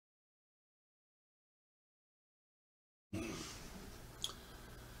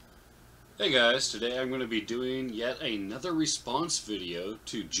Hey guys, today I'm going to be doing yet another response video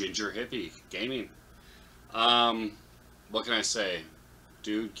to Ginger Hippy Gaming. What can I say?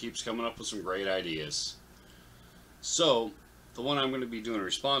 Dude keeps coming up with some great ideas. So, the one I'm going to be doing a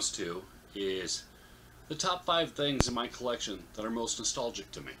response to is the top 5 things in my collection that are most nostalgic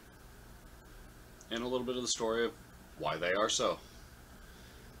to me. And a little bit of the story of why they are so.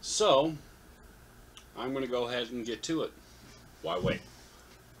 So, I'm going to go ahead and get to it. Why wait?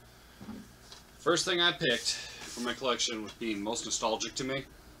 First thing I picked for my collection with being most nostalgic to me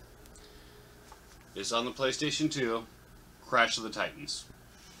is on the PlayStation 2, Crash of the Titans.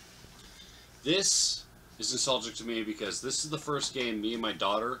 This is nostalgic to me because this is the first game me and my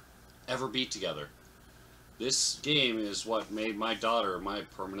daughter ever beat together. This game is what made my daughter my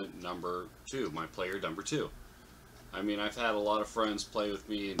permanent number 2, my player number 2. I mean, I've had a lot of friends play with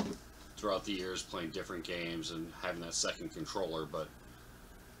me throughout the years playing different games and having that second controller, but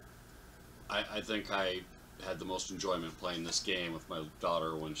I think I had the most enjoyment playing this game with my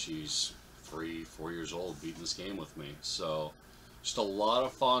daughter when she's 3-4 years old, beating this game with me. So, just a lot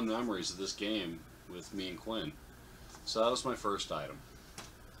of fond memories of this game with me and Quinn. So that was my first item.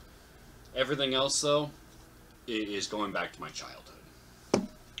 Everything else, though, is going back to my childhood.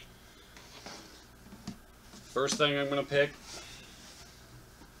 First thing I'm going to pick,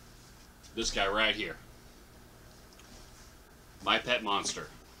 this guy right here. My Pet Monster.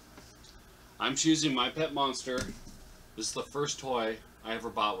 I'm choosing My Pet Monster. This is the first toy I ever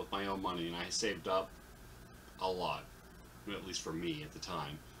bought with my own money, and I saved up a lot, at least for me at the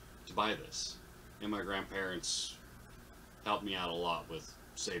time, to buy this. And my grandparents helped me out a lot with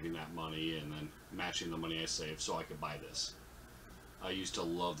saving that money and then matching the money I saved so I could buy this. I used to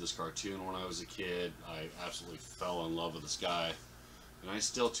love this cartoon when I was a kid. I absolutely fell in love with this guy, and I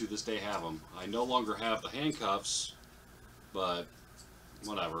still to this day have him. I no longer have the handcuffs, but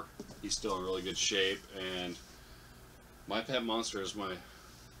whatever. He's still in really good shape, and My Pet Monster is my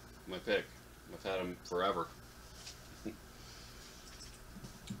pick. I've had him forever.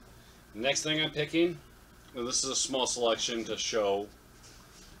 Next thing I'm picking, and this is a small selection to show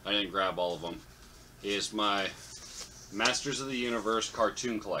I didn't grab all of them, is my Masters of the Universe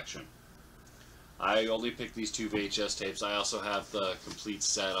cartoon collection. I only picked these 2 VHS tapes. I also have the complete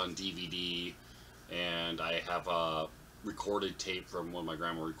set on DVD, and I have a recorded tape from when my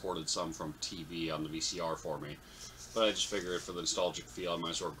grandma recorded some from TV on the VCR for me. But I just figured for the nostalgic feel, I might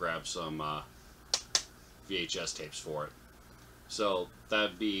as well grab some VHS tapes for it. So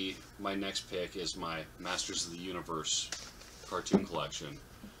that'd be my next pick, is my Masters of the Universe cartoon collection.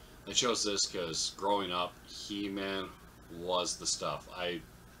 I chose this because growing up, He-Man was the stuff. I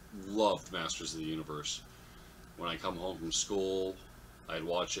loved Masters of the Universe. When I come home from school, I'd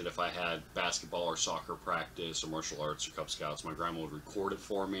watch it if I had basketball or soccer practice or martial arts or Cub Scouts. My grandma would record it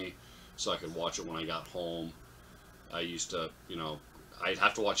for me so I could watch it when I got home. I used to, I'd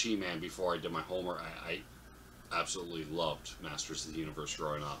have to watch He-Man before I did my homework. I absolutely loved Masters of the Universe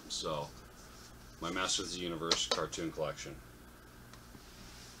growing up. So, my Masters of the Universe cartoon collection.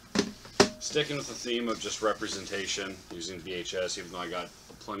 Sticking with the theme of just representation, using VHS, even though I got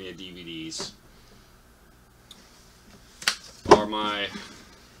plenty of DVDs, are my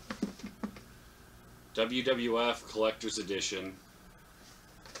WWF Collector's Edition.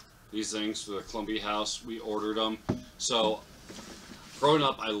 These things for the Columbia House, we ordered them. So, growing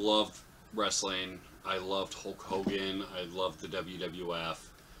up, I loved wrestling. I loved Hulk Hogan. I loved the WWF.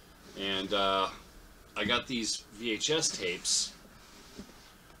 And I got these VHS tapes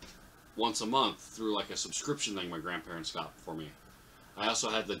once a month through like a subscription thing my grandparents got for me. I also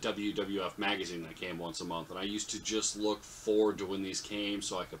had the WWF magazine that came once a month, and I used to just look forward to when these came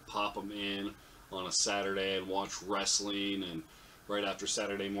so I could pop them in on a Saturday and watch wrestling and right after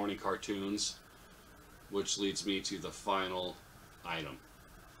Saturday morning cartoons, which leads me to the final item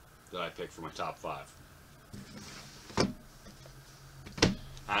that I picked for my top 5.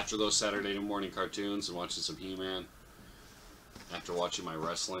 After those Saturday morning cartoons and watching some He-Man, after watching my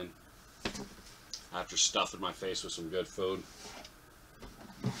wrestling, after stuffing my face with some good food,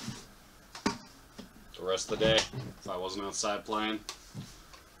 the rest of the day, if I wasn't outside playing,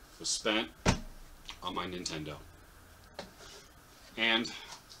 was spent on my Nintendo. And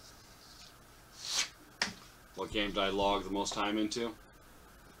what game did I log the most time into?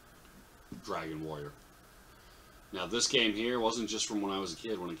 Dragon Warrior. Now this game here wasn't just from when I was a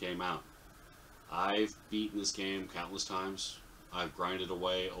kid when it came out. I've beaten this game countless times. I've grinded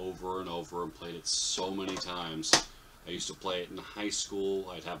away over and over and played it so many times. I used to play it in high school.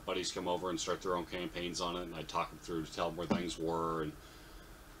 I'd have buddies come over and start their own campaigns on it, and I'd talk them through to tell them where things were. And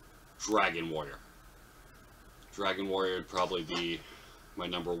Dragon Warrior. Dragon Warrior would probably be my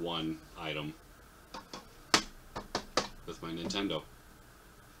 #1 item with my Nintendo.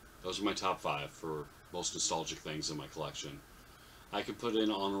 Those are my top 5 for most nostalgic things in my collection. I could put in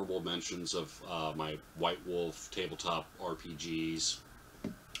honorable mentions of my White Wolf tabletop RPGs.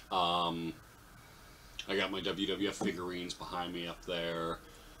 I got my WWF figurines behind me up there.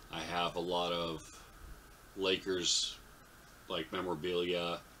 I have a lot of Lakers like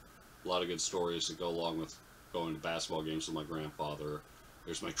memorabilia, a lot of good stories that go along with going to basketball games with my grandfather.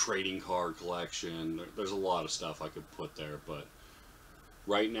 There's my trading card collection. There's a lot of stuff I could put there, but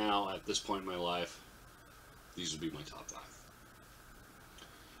right now, at this point in my life, these would be my top 5.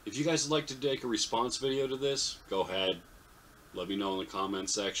 If you guys would like to take a response video to this, go ahead. Let me know in the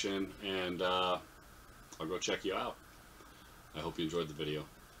comments section, and I'll go check you out. I hope you enjoyed the video.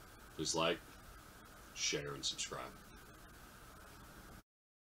 Please like, share, and subscribe.